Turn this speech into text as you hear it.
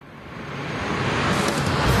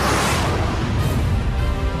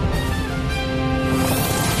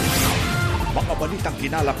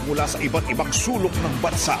ikinalap mula sa iba't ibang sulok ng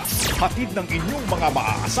bansa. Hatid ng inyong mga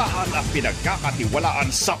maaasahan at pinagkakatiwalaan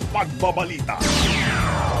sa pagbabalita.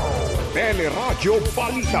 Teleradyo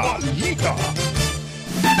Balita.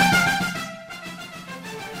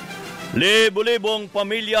 Libo-libong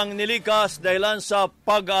pamilyang nilikas dahilan sa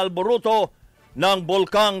pag-alboruto ng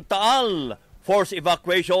Bulkang Taal. Forced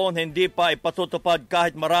evacuation hindi pa ipatutupad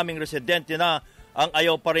kahit maraming residente na ang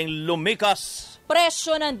ayaw pa rin lumikas.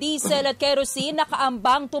 Presyo ng diesel at kerosene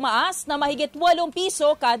nakaambang tumaas na mahigit 8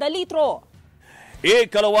 piso kada litro.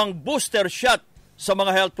 Ikalawang booster shot sa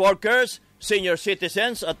mga health workers, senior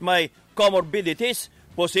citizens at may comorbidities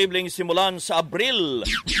posibleng simulan sa Abril.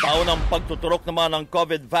 Taunang pagtuturok naman ng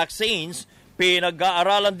COVID vaccines,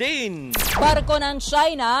 pinag-aaralan din. Barko ng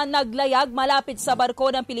China naglayag malapit sa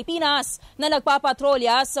barko ng Pilipinas na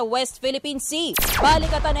nagpapatrolya sa West Philippine Sea.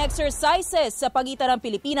 Balikatan exercises sa pagitan ng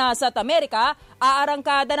Pilipinas at Amerika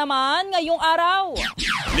aarangkada naman ngayong araw.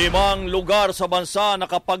 5 lugar sa bansa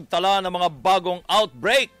nakapagtala ng mga bagong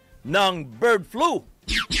outbreak ng bird flu.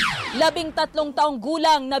 13 taong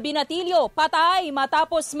gulang na binatilyo patay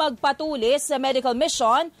matapos magpatulis sa medical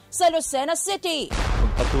mission sa Lucena City.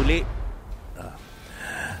 Magpatuli?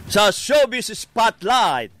 Sa Showbiz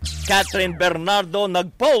Spotlight, Catherine Bernardo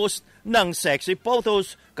nag-post ng sexy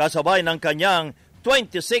photos kasabay ng kanyang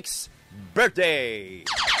 26th birthday.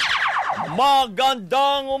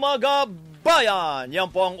 Magandang umaga, bayan!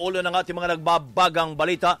 Yan po ang ulo ng ating mga nagbabagang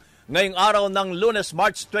balita ngayong araw ng Lunes,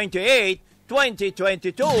 March 28,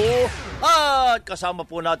 2022. At kasama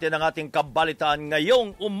po natin ang ating kabalitaan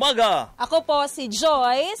ngayong umaga. Ako po si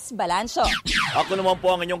Joyce Balancho. Ako naman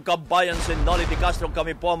po ang inyong kabayan, si Nolly Di Castro.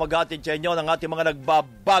 Kami po maghatid sa inyo ng ating mga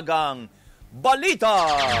nagbabagang balita.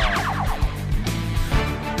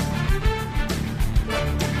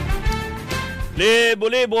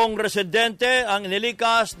 Libo-libong residente ang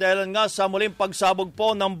inilikas dahil nga sa muling pagsabog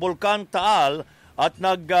po ng Bulkang Taal at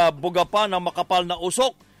nagbuga pa ng makapal na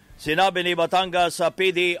usok. Sinabi ni Batangas sa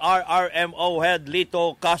PDRRMO Head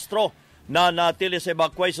Lito Castro na natili sa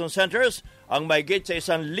evacuation centers ang mahigit sa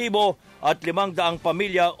 1,500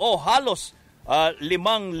 pamilya o halos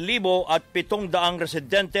 5,700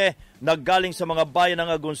 residente naggaling sa mga bayan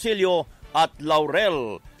ng Agoncillo at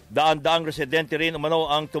Laurel. Daan-daang residente rin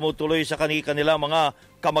umano ang tumutuloy sa kanilang mga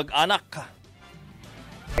kamag-anak.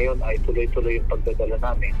 Ngayon ay tuloy-tuloy yung pagdadala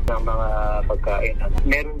namin ng mga pagkain.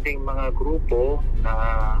 Meron ding mga grupo na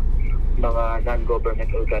mga non-government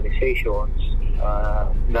organizations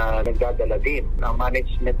na nagdadala din. Ang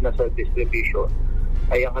management na sa distribution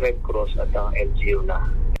ay ang Red Cross at ang LGU na.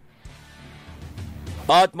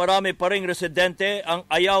 At marami pa ring residente ang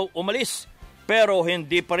ayaw umalis pero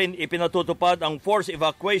hindi pa rin ipinatutupad ang forced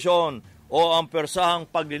evacuation o ang persahang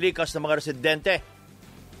paglilikas ng mga residente.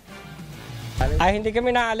 Ay, hindi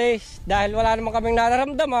kami naalis dahil wala naman kaming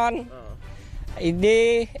nararamdaman.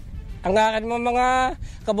 Hindi, ang akin mga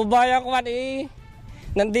kababayan ko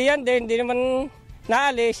nandiyan din, hindi naman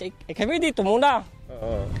naalis. Kami dito muna.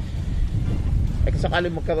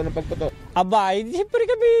 Sakali magkaroon ng pagputo. Aba, siyempre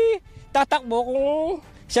kami tatakbo kung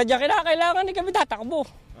sadya kailangan, hindi kami tatakbo.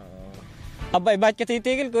 Aba, bakit ka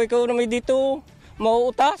titigil ko? Ikaw naman dito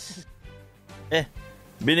mauutas.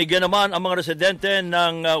 Binigyan naman ang mga residente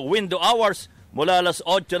ng window hours mula alas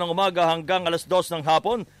 8 ng umaga hanggang alas 2 ng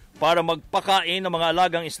hapon para magpakain ng mga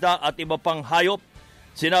alagang isda at iba pang hayop.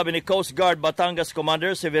 Sinabi ni Coast Guard Batangas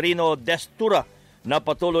Commander Severino Destura na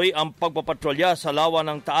patuloy ang pagpapatrolya sa lawa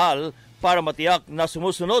ng Taal para matiyak na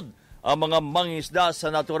sumusunod ang mga mangingisda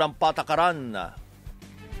sa naturang patakaran.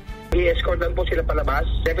 I-escort lang po sila palabas.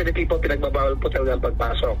 Definitely po pinagbabawal po talaga ang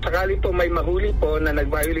pagpasok. Sakali po may mahuli po na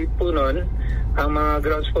nag-violate po nun, ang mga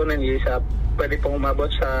grounds po ng ISAP, pwede pong umabot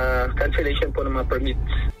sa cancellation po ng mga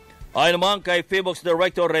permits. Ayon naman kay FIBOX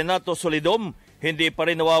Director Renato Solidom, hindi pa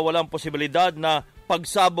rin nawawalang posibilidad na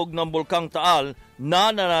pagsabog ng Bulkang Taal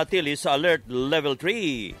na nanatili sa Alert Level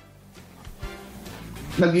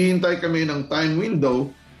 3. Naghihintay kami ng time window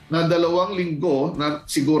na 2 linggo na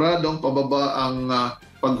siguradong pababa ang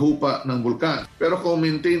paghupa ng bulkan. Pero kung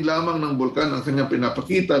maintain lamang ng bulkan ang kanyang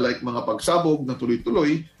pinapakita like mga pagsabog na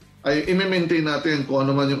tuloy-tuloy, ay i-maintain natin kung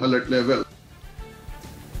ano man yung alert level.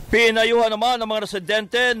 Pinayuhan naman ng mga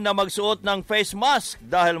residente na magsuot ng face mask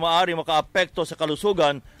dahil maaari makaapekto sa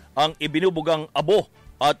kalusugan ang ibinubugang abo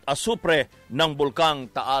at asupre ng Bulkang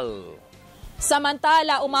Taal.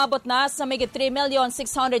 Samantala, umabot na sa mahigit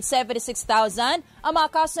 3,676,000 ang mga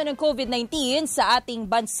kaso ng COVID-19 sa ating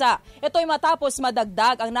bansa. Ito'y matapos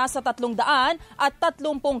madagdag ang nasa 330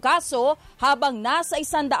 kaso habang nasa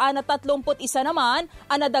 131 naman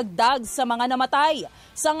ang nadagdag sa mga namatay.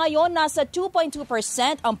 Sa ngayon, nasa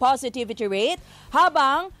 2.2% ang positivity rate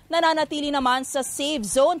habang nananatili naman sa safe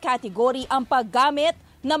zone category ang paggamit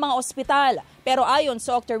ng mga ospital. Pero ayon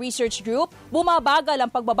sa Octa Research Group, bumabagal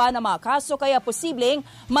ang pagbaba ng mga kaso kaya posibleng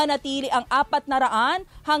manatili ang 400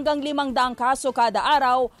 hanggang 500 kaso kada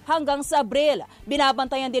araw hanggang sa Abril.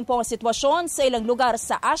 Binabantayan din po ang sitwasyon sa ilang lugar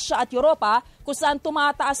sa Asia at Europa kung saan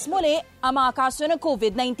tumataas muli ang mga kaso ng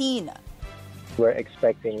COVID-19. We're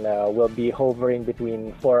expecting we'll be hovering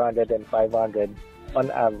between 400 and 500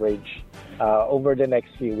 on average over the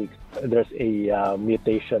next few weeks. There's a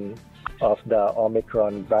mutation of the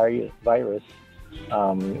Omicron virus,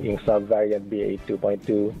 yung subvariant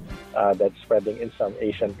BA2.2 that's spreading in some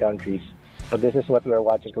Asian countries. So this is what we're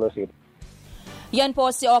watching closely. Yan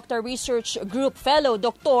po si Octa Research Group Fellow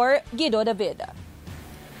Dr. Guido David.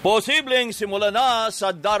 Posibleng simula na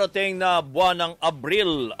sa darating na buwan ng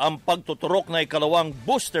Abril ang pagtuturok na ikalawang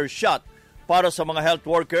booster shot para sa mga health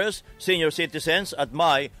workers, senior citizens at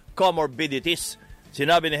may comorbidities.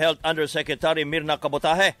 Sinabi ni Health Undersecretary Mirna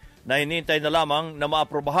Cabotaje na hinintay na lamang na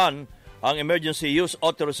maaprobahan ang emergency use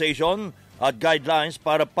authorization at guidelines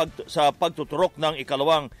para sa pagtuturok ng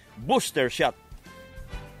ikalawang booster shot.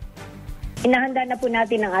 Inahanda na po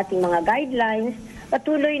natin ang ating mga guidelines.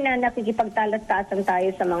 Patuloy na nakikipagtalas-taasan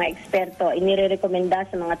tayo sa mga eksperto. Inirekomenda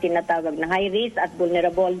sa mga tinatawag na high risk at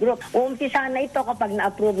vulnerable group. Uumpisa na ito kapag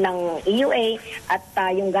na-approve ng EUA at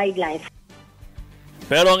yung guidelines.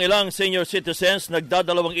 Pero ang ilang senior citizens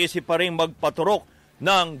nagdadalawang isip pa rin magpaturok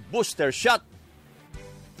ng booster shot.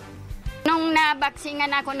 Nung nabaksingan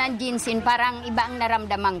ako ng Jinsin, parang iba ang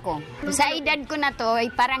naramdaman ko. Sa edad ko na to,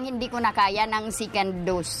 parang hindi ko na kaya ng second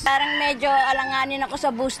dose. Parang medyo alanganin ako sa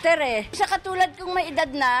booster eh. Sa katulad kong may edad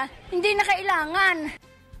na, hindi na kailangan.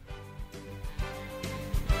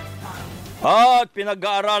 At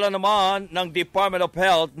pinag-aaralan naman ng Department of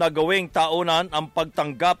Health na gawing taunan ang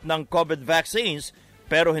pagtanggap ng COVID vaccines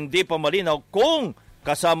pero hindi pa malinaw kung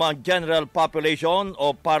kasama ang general population o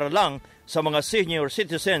para lang sa mga senior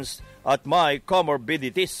citizens at may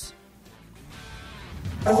comorbidities.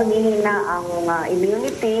 Humihina ang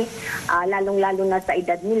immunity, lalong-lalo na sa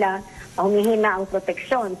edad nila, humihina ang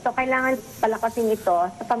proteksyon. So kailangan palakasin ito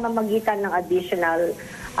sa pamamagitan ng additional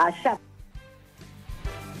shot.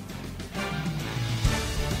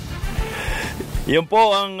 Yun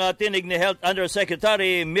po ang tinig ni Health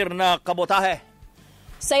Undersecretary Mirna Cabotaje.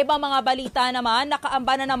 Sa ibang mga balita naman,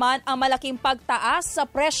 nakaamba na naman ang malaking pagtaas sa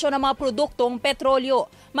presyo ng mga produktong petrolyo.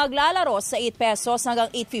 Maglalaro sa 8 pesos hanggang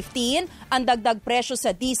 8.15 ang dagdag presyo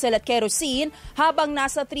sa diesel at kerosene habang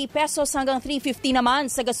nasa 3 pesos hanggang 3.50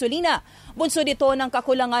 naman sa gasolina. Bunso dito ng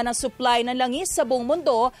kakulangan ng supply ng langis sa buong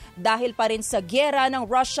mundo dahil pa rin sa gyera ng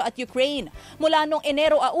Russia at Ukraine. Mula noong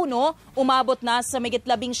Enero 1, umabot na sa mahigit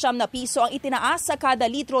 19 na piso ang itinaas sa kada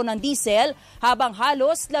litro ng diesel habang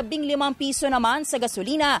halos 15 piso naman sa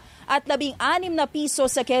gasolina at 16 na piso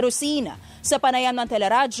sa kerosene. Sa panayam ng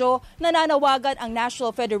teleradyo, nananawagan ang National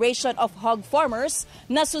Federation of Hog Farmers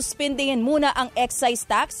na suspindihin muna ang excise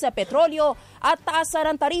tax sa petrolyo at taasan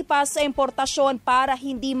ang taripa sa importasyon para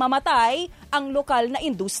hindi mamatay ang lokal na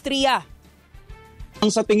industriya. Ang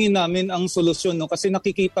sa tingin namin ang solusyon kasi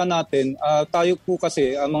nakikita natin tayo po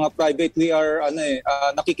kasi mga private we are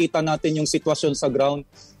nakikita natin yung sitwasyon sa ground.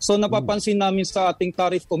 So napapansin namin sa ating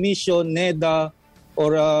tariff commission, NEDA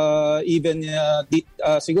or even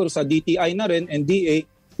siguro sa DTI na rin, NDA,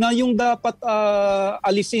 na yung dapat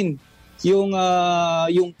alisin yung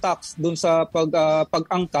tax doon sa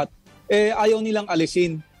pag-angkat, ayaw nilang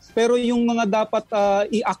alisin. Pero yung mga dapat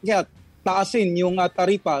iakyat, taasin yung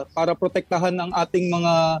taripa para protektahan ang ating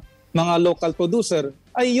mga local producer,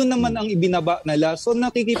 ay yun naman ang ibinaba nila. So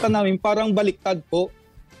nakikita namin parang baliktad po.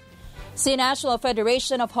 Si National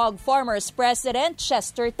Federation of Hog Farmers President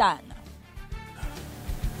Chester Tan.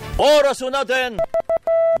 Oras natin,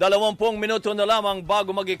 20 minuto na lamang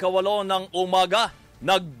bago mag-ikawalo ng umaga.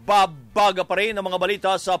 Nagbabaga pa rin ang mga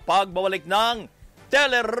balita sa pagbabalik ng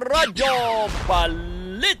Teleradyo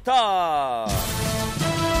Balita.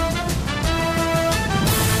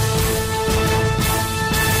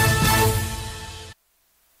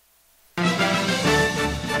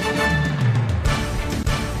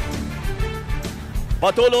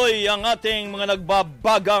 Patuloy ang ating mga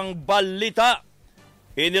nagbabagang balita.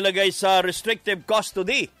 Inilagay sa restrictive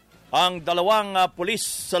custody ang 2 pulis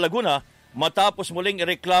sa Laguna matapos muling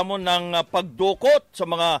ireklamo ng pagdukot sa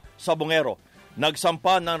mga sabongero.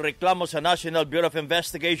 nagsampa ng reklamo sa National Bureau of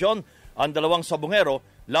Investigation ang dalawang sabungero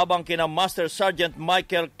labang kina Master Sergeant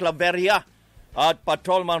Michael Claveria at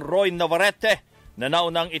Patrolman Roy Navarrete na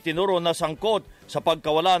naunang itinuro na sangkot sa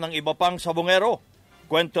pagkawala ng iba pang sabungero.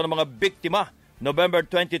 Kwento ng mga biktima, November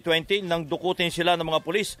 2020 nang dukutin sila ng mga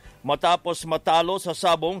pulis matapos matalo sa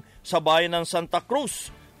sabong sa bayan ng Santa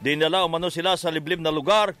Cruz. Dinala umano sila sa liblib na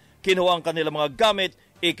lugar, kinuha ang kanilang mga gamit,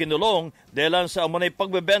 ikinulong dahil sa umunay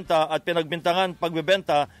pagbebenta at pinagbintangan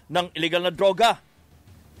pagbebenta ng illegal na droga.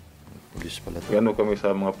 Pulis pala to. Ano kami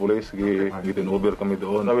sa mga pulis, over kami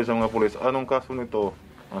doon. Sabi sa mga pulis, anong kaso nito?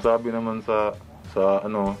 Ang sabi naman sa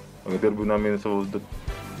ang-interview namin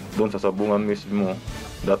doon sa sabungan mismo,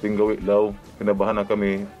 dating gawi daw. Kinabahan na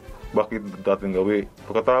kami, bakit dating gawi?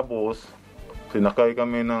 Pagkatapos, sinakay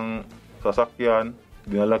kami ng sasakyan,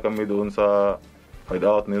 dinala kami doon sa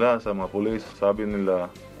hideout nila sa mga pulis. Sabi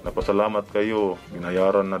nila, napasalamat kayo,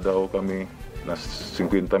 binayaran na daw kami na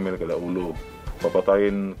 50 mil kada ulo.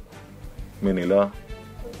 Papatayin nila.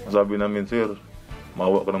 Sabi namin, sir,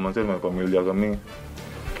 maawa ka naman sir, may pamilya kami.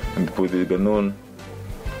 Hindi pwede ganun.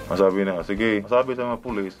 Sabi na, sige, sabi sa mga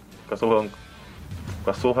pulis,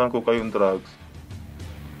 kasuhan ko kayong drugs.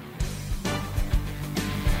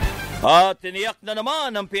 At tiniyak na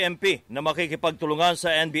naman ng PNP na makikipagtulungan sa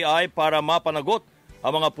NBI para mapanagot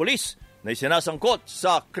ang mga pulis na isinasangkot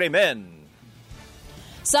sa krimen.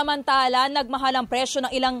 Samantala, nagmahal ang presyo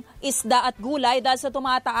ng ilang isda at gulay dahil sa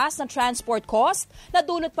tumataas ng transport cost na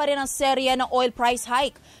dulot pa rin ang serye ng oil price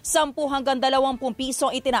hike. 10 hanggang 20 piso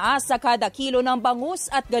ang itinaas sa kada kilo ng bangus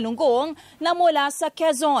at galunggong na mula sa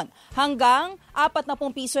Quezon. Hanggang 40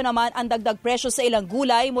 piso naman ang dagdag presyo sa ilang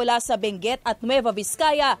gulay mula sa Benguet at Nueva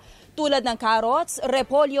Vizcaya, tulad ng carrots,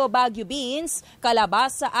 repolyo, Baguio beans,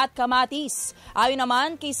 kalabasa at kamatis. Ayon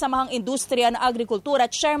naman kay Samahang Industriya ng Agrikultura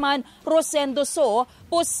Chairman Rosendo So,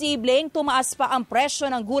 posibleng tumaas pa ang presyo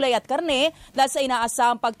ng gulay at karne dahil sa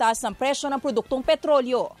inaasahang pagtaas ng presyo ng produktong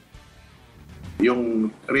petrolyo. Yung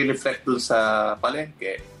re-reflect dun sa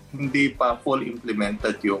palengke, hindi pa full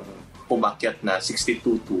implemented yung umakyat na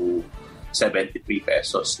 62 to 73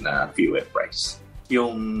 pesos na fuel price.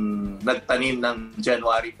 Yung nagtanim ng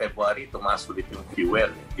January, February, tumaas ulit yung fuel,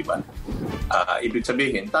 di ba? Ibig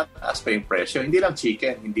sabihin, tataas pa yung presyo. Hindi lang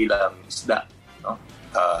chicken, hindi lang isda, no?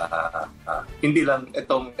 Hindi lang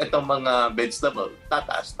itong mga vegetable,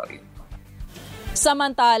 tataas pa rin.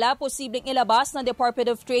 Samantala, posibleng ilabas ng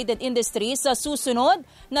Department of Trade and Industry sa susunod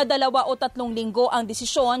na 2 o 3 linggo ang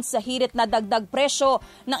desisyon sa hirit na dagdag presyo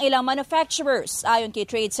ng ilang manufacturers. Ayon kay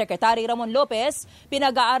Trade Secretary Ramon Lopez,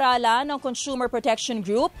 pinag-aaralan ng Consumer Protection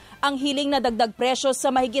Group ang hiling na dagdag presyo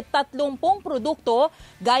sa mahigit 30 produkto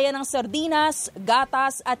gaya ng sardinas,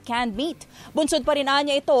 gatas at canned meat. Bunsod pa rin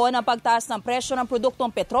niya ito ng pagtaas ng presyo ng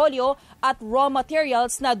produktong petrolyo at raw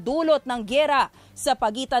materials na dulot ng giyera sa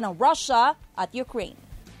pagitan ng Russia at Ukraine.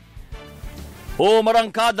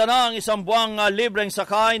 Umarangkada na ang isang buwang libreng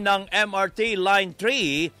sakay ng MRT Line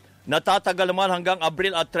 3 na tatagal naman hanggang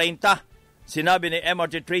Abril at 30. Sinabi ni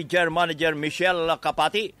MRT3 General Manager Michelle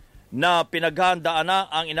Capati na pinaghandaan na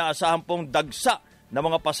ang inaasahan pong dagsa ng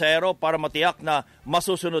mga pasahero para matiyak na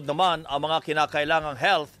masusunod naman ang mga kinakailangang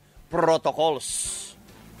health protocols.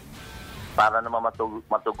 Para naman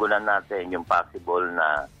matugunan natin yung possible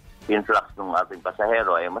na influx ng ating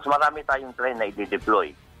pasahero, mas marami tayong train na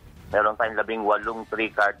i-deploy. Meron tayong 18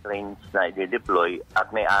 3-car trains na i-deploy at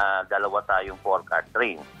may 2 tayong 4-car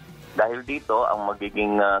train. Dahil dito, ang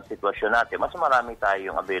magiging sitwasyon natin, mas marami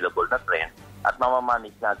tayong available na train at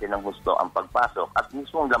mamamanage natin ng gusto ang pagpasok at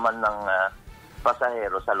mismong laman ng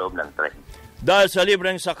pasahero sa loob ng train. Dahil sa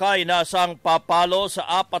libreng sakay, nasang papalo sa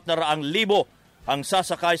 400,000 ang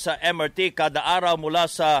sasakay sa MRT kada araw mula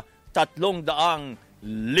sa 300,000.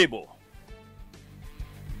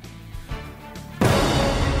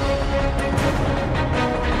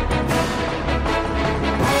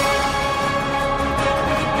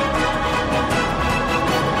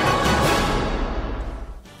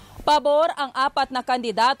 Pabor ang 4 na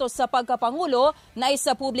kandidato sa pagkapangulo na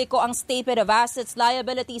isa publiko ang Statement of Assets,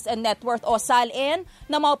 Liabilities and Net Worth o SALN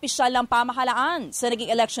na maopisyal ng pamahalaan. Sa naging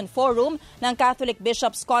election forum ng Catholic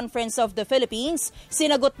Bishops Conference of the Philippines,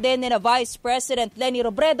 sinagot din ni Vice President Leni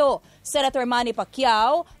Robredo, Senator Manny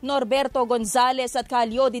Pacquiao, Norberto Gonzales at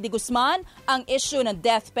Calyodi de Guzman ang issue ng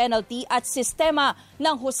death penalty at sistema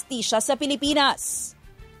ng hustisya sa Pilipinas.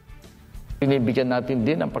 Binibigyan natin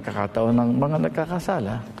din ang pagkakataon ng mga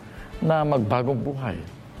nagkakasala na magbagong buhay,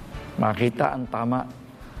 makita ang tama,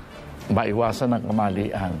 maiwasan ang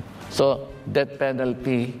kamalian. So, death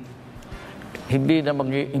penalty, hindi na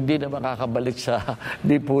makakabalik sa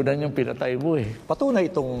lipunan yung pinatay mo eh. Patunay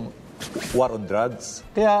itong war on drugs.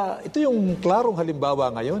 Kaya ito yung klarong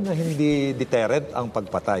halimbawa ngayon na hindi deterrent ang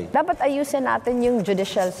pagpatay. Dapat ayusin natin yung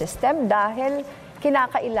judicial system dahil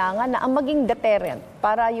kinakailangan na ang maging deterrent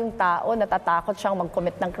para yung tao natatakot siyang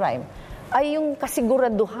mag-commit ng crime ay yung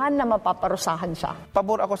kasiguraduhan na mapaparusahan siya.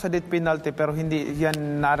 Pabor ako sa death penalty pero hindi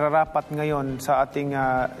yan nararapat ngayon sa ating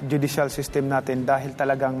judicial system natin dahil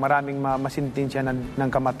talagang maraming masintensya ng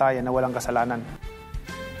kamatayan na walang kasalanan.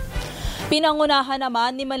 Pinangunahan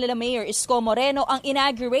naman ni Manila Mayor Isko Moreno ang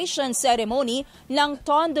inauguration ceremony ng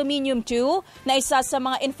Condominium 2 na isa sa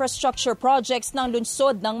mga infrastructure projects ng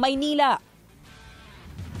lungsod ng Maynila.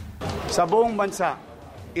 Sa buong bansa,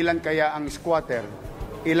 ilan kaya ang squatter?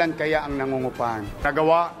 Ilan kaya ang nangungupahan?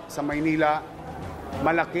 Nagawa sa Maynila,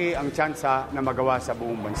 malaki ang tsansa na magawa sa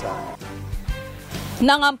buong bansa.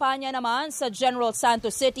 Nangampanya naman sa General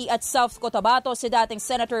Santos City at South Cotabato si dating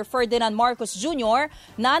Senator Ferdinand Marcos Jr.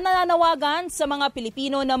 na nananawagan sa mga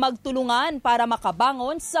Pilipino na magtulungan para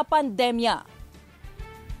makabangon sa pandemya.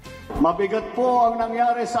 Mabigat po ang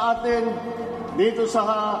nangyari sa atin dito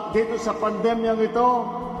sa pandemyang ito.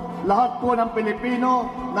 Lahat po ng Pilipino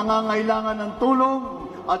nangangailangan ng tulong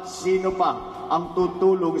at sino pa ang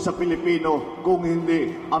tutulong sa Pilipino kung hindi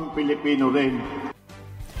ang Pilipino rin.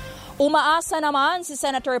 Umaasa naman si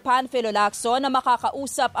Senator Panfilo Lacson na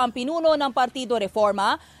makakausap ang pinuno ng Partido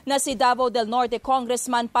Reforma na si Davao del Norte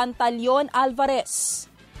Congressman Pantaleon Alvarez.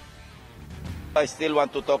 I still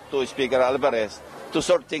want to talk to Speaker Alvarez to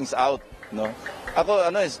sort things out. No? Ako,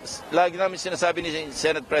 lagi namin sinasabi ni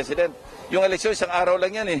Senate President, yung eleksyon isang araw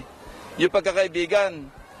lang yan eh. Yung pagkakaibigan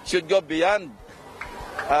should go beyond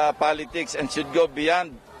politics and should go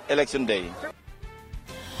beyond election day.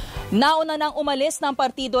 Nauna nang umalis ng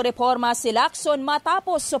Partido Reforma si Lacson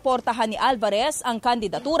matapos suportahan ni Alvarez ang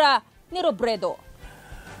kandidatura ni Robredo.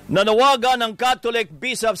 Nanawagan ng Catholic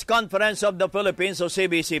Bishops Conference of the Philippines o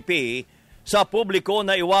CBCP sa publiko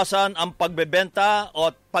na iwasan ang pagbebenta o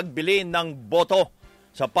pagbili ng boto.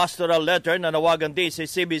 Sa pastoral letter, nanawagan din si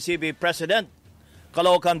CBCP President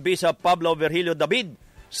Caloocan Bishop Pablo Virgilio David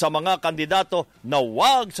sa mga kandidato na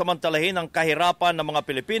huwag samantalahin ang kahirapan ng mga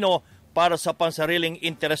Pilipino para sa pansariling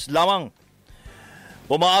interes lamang.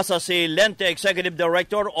 Umaasa si Lente Executive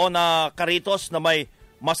Director Ona Caritos na may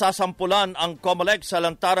masasampulan ang COMELEC sa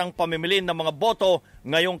lantarang pamimili ng mga boto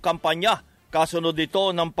ngayong kampanya. Kasunod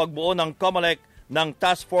dito ng pagbuo ng COMELEC ng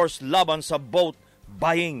task force laban sa vote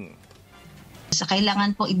buying. Sa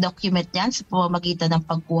kailangan po i-document yan sa pamamagitan ng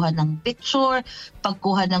pagkuha ng picture,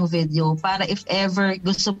 pagkuha ng video para if ever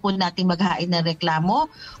gusto po natin maghain ng reklamo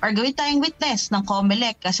or gawin tayong witness ng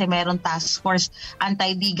COMELEC kasi mayroon task force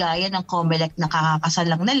anti-bigayan ng COMELEC na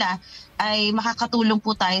kakakasalang nila ay makakatulong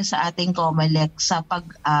po tayo sa ating COMELEC sa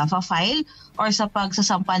pag-file or sa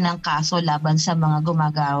pagsasampa ng kaso laban sa mga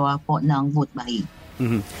gumagawa po ng vote buying.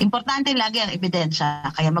 Importante lagi ang ebidensya.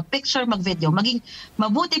 Kaya mag-picture, mag-video. Maging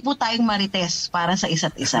mabuti po tayong marites para sa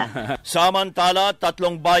isa't isa. Samantala,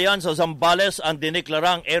 3 bayan sa Zambales ang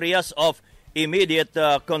diniklarang areas of immediate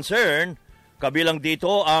concern. Kabilang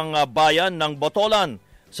dito ang bayan ng Botolan,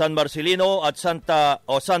 San Marcelino at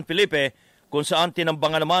San Felipe, kung saan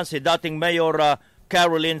tinambangan naman si dating Mayor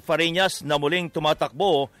Caroline Fariñas na muling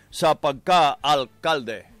tumatakbo sa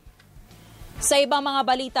pagka-alkalde. Sa ibang mga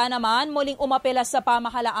balita naman, muling umapela sa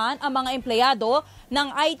pamahalaan ang mga empleyado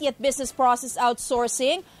ng IT at Business Process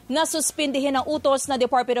Outsourcing na suspindihin ang utos na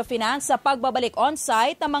Department of Finance sa pagbabalik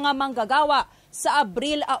on-site ng mga manggagawa sa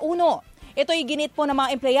Abril 1. Ito'y ginit po ng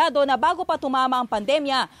mga empleyado na bago pa tumama ang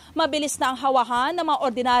pandemya, mabilis na ang hawahan ng mga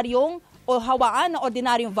hawaan ng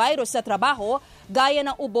ordinaryong virus sa trabaho gaya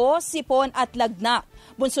ng ubo, sipon at lagnat.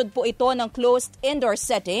 Bunsod po ito ng closed indoor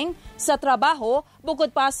setting sa trabaho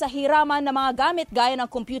bukod pa sa hiraman ng mga gamit gaya ng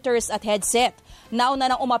computers at headset.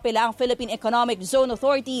 Nauna nang umapela ang Philippine Economic Zone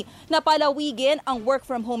Authority na palawigin ang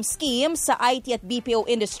work-from-home scheme sa IT at BPO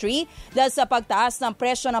industry dahil sa pagtaas ng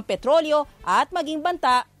presyo ng petrolyo at maging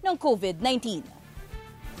banta ng COVID-19.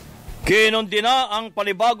 Kinundina ang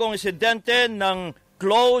panibagong insidente ng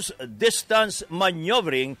close distance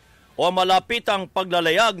maneuvering o malapitang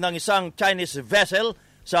paglalayag ng isang Chinese vessel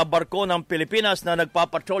sa barko ng Pilipinas na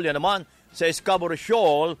nagpapatrolya naman sa Scarborough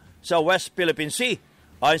Shoal sa West Philippine Sea.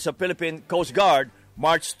 Ayon sa Philippine Coast Guard,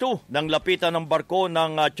 March 2 nang lapitan ng barko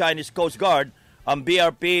ng Chinese Coast Guard ang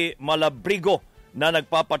BRP Malabrigo na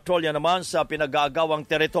nagpapatrolya naman sa pinag-aagawang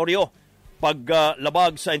teritoryo.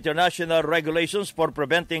 Paglabag sa international regulations for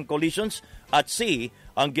preventing collisions at sea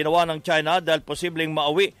ang ginawa ng China dahil posibleng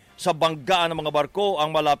mauwi sa banggaan ng mga barko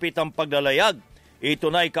ang malapitang paglalayag.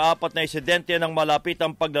 Ito na ika-4 na insidente ng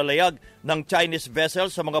malapitang paglalayag ng Chinese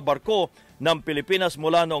vessel sa mga barko ng Pilipinas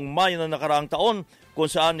mula noong Mayo ng nakaraang taon kung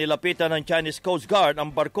saan nilapitan ng Chinese Coast Guard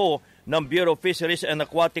ang barko ng Bureau of Fisheries and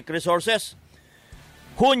Aquatic Resources.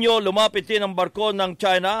 Hunyo, lumapit din ang barko ng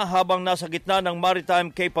China habang nasa gitna ng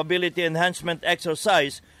Maritime Capability Enhancement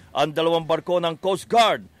Exercise ang dalawang barko ng Coast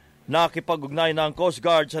Guard. Nakipag-ugnay ng Coast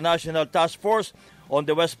Guard sa National Task Force on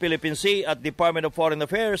the West Philippine Sea at Department of Foreign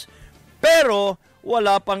Affairs, pero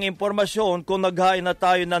wala pang impormasyon kung naghain na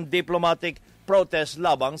tayo ng diplomatic protest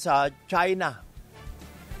labang sa China.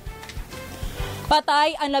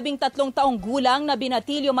 Patay ang 13 taong gulang na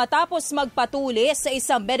binatilyo matapos magpatuli sa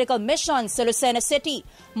isang medical mission sa Lucena City.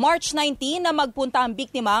 March 19 na magpunta ang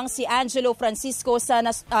biktimang si Angelo Francisco sa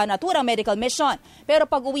naturang medical mission. Pero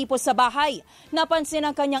pag uwi po sa bahay, napansin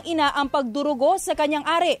ng kanyang ina ang pagdurugo sa kanyang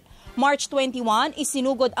ari. March 21,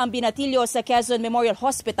 isinugod ang binatilyo sa Quezon Memorial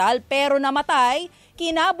Hospital pero namatay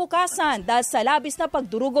kinabukasan dahil sa labis na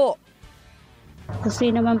pagdurugo.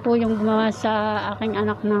 Kasi naman po yung gumawa sa aking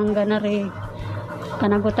anak ng ganari.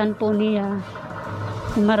 Panagutan po niya.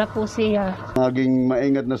 Umara po siya. Maging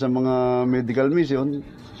maingat na sa mga medical mission.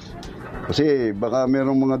 Kasi baka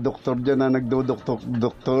merong mga doktor dyan na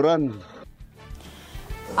nagdodoktoran.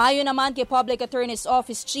 Ayon naman kay Public Attorney's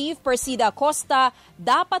Office Chief Persida Acosta,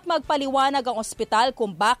 dapat magpaliwanag ang ospital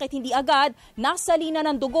kung bakit hindi agad nasalina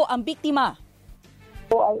ng dugo ang biktima.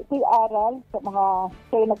 Ito'y aral sa mga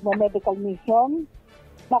nagme-medical mission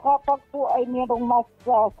na kapag po ay mayroong mass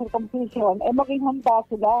circumcision, maging handa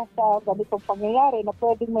sila sa ganitong pangyayari na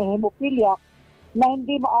pwedeng may hemophilia na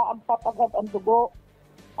hindi maaampat agad ang dugo.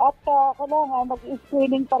 At kailangan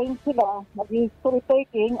mag-screening pa rin sila, mag-history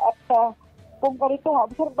taking at kung ganito nga,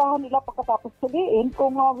 obserbahan nila pagkatapos tuliin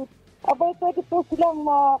kung pwede po silang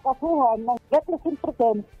makasuhan ng reckless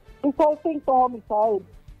imprudence resulting to homicide.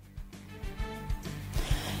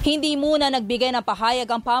 Hindi muna nagbigay ng pahayag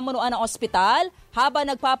ang pamunuan ng ospital habang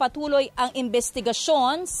nagpapatuloy ang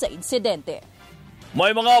investigasyon sa insidente. May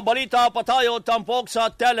mga balita pa tayo tampok sa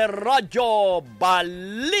Radyo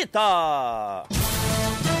Balita.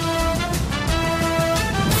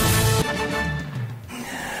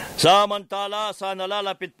 Samantala, sa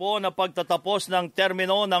nalalapit po na pagtatapos ng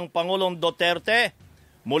termino ng Pangulong Duterte,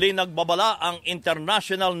 muli nagbabala ang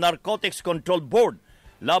International Narcotics Control Board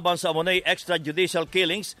laban sa umunay extrajudicial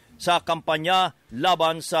killings sa kampanya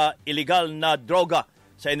laban sa illegal na droga.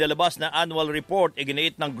 Sa inilabas na annual report,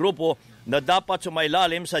 iginiit ng grupo na dapat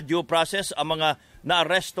sumailalim sa due process ang mga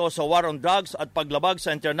naaresto sa war on drugs at paglabag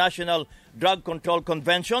sa International Drug Control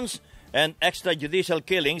Conventions and extrajudicial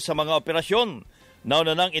killings sa mga operasyon.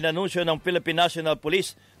 Nauna nang inanunsyo ng Philippine National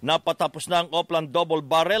Police na patapos na ang Oplan Double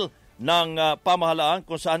Barrel ng pamahalaan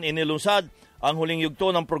kung saan inilunsad ang huling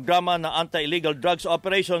yugto ng programa na anti-illegal drugs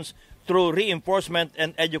operations through reinforcement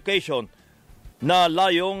and education na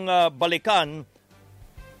layong balikan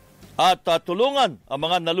at tulungan ang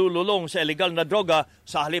mga nalululong sa illegal na droga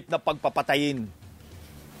sa halip na pagpapatayin.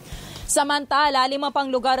 Samantala, 5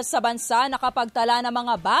 pang lugar sa bansa nakapagtala ng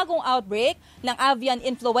mga bagong outbreak ng avian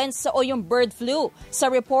influenza o yung bird flu.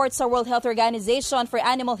 Sa report sa World Health Organization for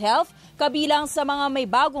Animal Health, kabilang sa mga may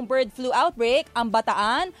bagong bird flu outbreak ang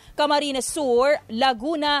Bataan, Camarines Sur,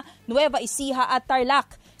 Laguna, Nueva Ecija at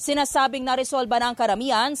Tarlac. Sinasabing naresolba ng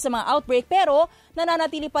karamihan sa mga outbreak pero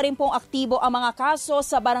nananatili pa rin pong aktibo ang mga kaso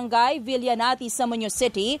sa Barangay Villanati sa Muñoz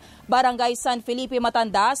City, Barangay San Felipe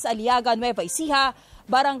Matandas, Aliaga, Nueva Ecija,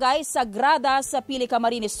 Barangay Sagrada sa Pili,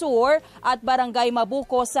 Camarines Sur at Barangay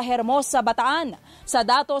Mabuco sa Hermosa, Bataan. Sa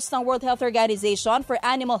datos ng World Health Organization for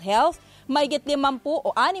Animal Health, mahigit 50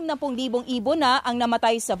 o 60,000 ibon na ang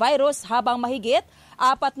namatay sa virus habang mahigit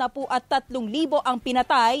 43,000 ang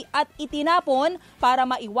pinatay at itinapon para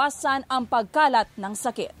maiwasan ang pagkalat ng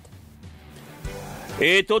sakit.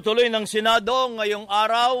 Itutuloy ng Senado ngayong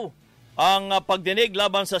araw ang pagdinig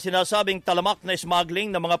laban sa sinasabing talamak na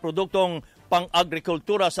smuggling ng mga produktong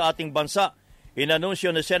pang-agrikultura sa ating bansa.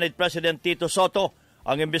 Inanunsyo ni Senate President Tito Soto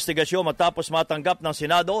ang investigasyon matapos matanggap ng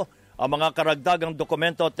Senado ang mga karagdagang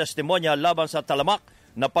dokumento at testimonya laban sa talamak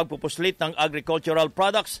na pagpupuslit ng agricultural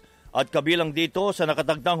products at kabilang dito sa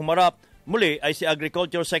nakatagdang humarap muli ay si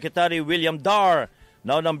Agriculture Secretary William Dar.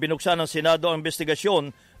 Naunang binuksan ng Senado ang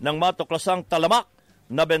investigasyon ng matuklasang talamak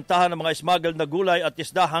na bentahan ng mga smuggled na gulay at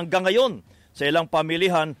isda hanggang ngayon sa ilang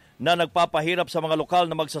pamilihan na nagpapahirap sa mga lokal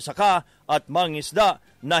na magsasaka at mangingisda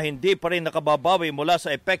na hindi pa rin nakababawi mula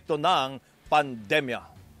sa epekto ng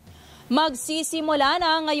pandemya. Magsisimula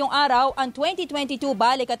na ngayong araw ang 2022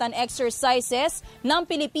 balikatan exercises ng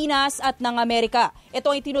Pilipinas at ng Amerika.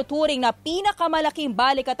 Ito ay tinuturing na pinakamalaking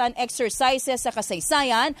balikatan exercises sa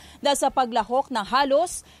kasaysayan dahil sa paglahok ng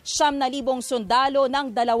halos 9,000 sundalo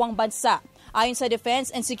ng dalawang bansa. Ayon sa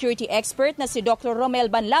defense and security expert na si Dr.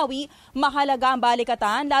 Romel Banlawi, mahalaga ang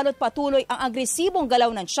balikatan lalo't patuloy ang agresibong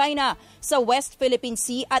galaw ng China sa West Philippine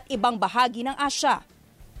Sea at ibang bahagi ng Asya.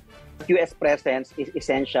 U.S. presence is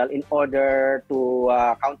essential in order to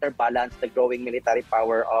counterbalance the growing military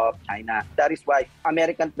power of China. That is why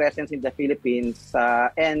American presence in the Philippines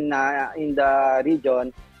and in the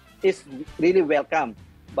region is really welcome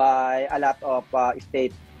by a lot of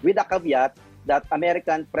states, with a caveat that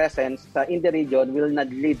American presence in the region will not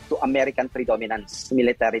lead to American predominance,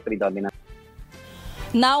 military predominance.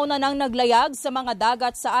 Nauna nang naglayag sa mga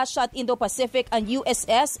dagat sa Asya at Indo-Pacific ang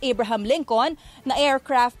USS Abraham Lincoln na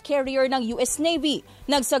aircraft carrier ng US Navy.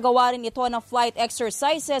 Nagsagawa rin ito ng flight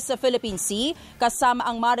exercises sa Philippine Sea kasama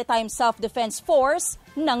ang Maritime Self-Defense Force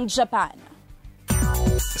ng Japan.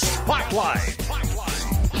 Spotlight!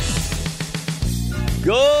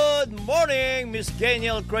 Good morning, Miss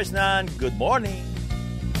Daniel Krishnan. Good morning.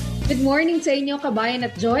 Good morning sa inyo, Kabayan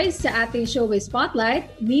at Joyce. Sa ating showbiz spotlight,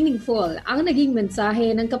 meaningful ang naging mensahe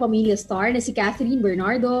ng kapamilya star na si Catherine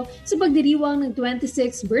Bernardo sa pagdiriwang ng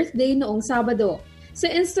 26th birthday noong Sabado. Sa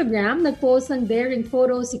Instagram, nagpost ng daring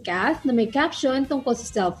photo si Kath na may caption tungkol sa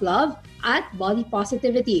self-love at body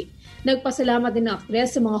positivity. Nagpasalamat din ang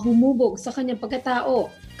aktres sa mga humubog sa kanyang pagkatao,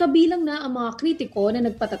 kabilang na ang mga kritiko na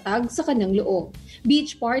nagpatatag sa kanyang loob.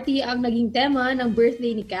 Beach party ang naging tema ng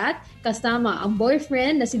birthday ni Kat, kasama ang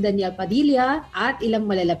boyfriend na si Daniel Padilla at ilang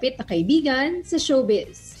malalapit na kaibigan sa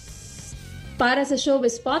showbiz. Para sa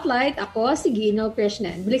Showbiz Spotlight, ako si Gino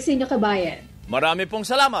Krishnan. Balik sa inyo, Kabayan. Marami pong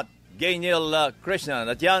salamat, Daniel Krishnan.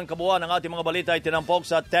 At yan, kabuuan ng ating mga balita ay tinampok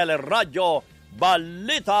sa Radyo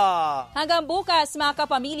Balita. Hanggang bukas mga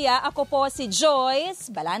kapamilya, ako po si Joyce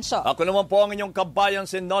Balancio. Ako naman po ang inyong kabayan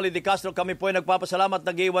si Nolly De Castro. Kami po ay nagpapasalamat.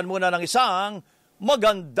 Nag-iwan muna ng isang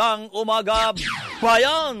magandang umaga,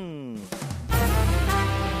 bayan!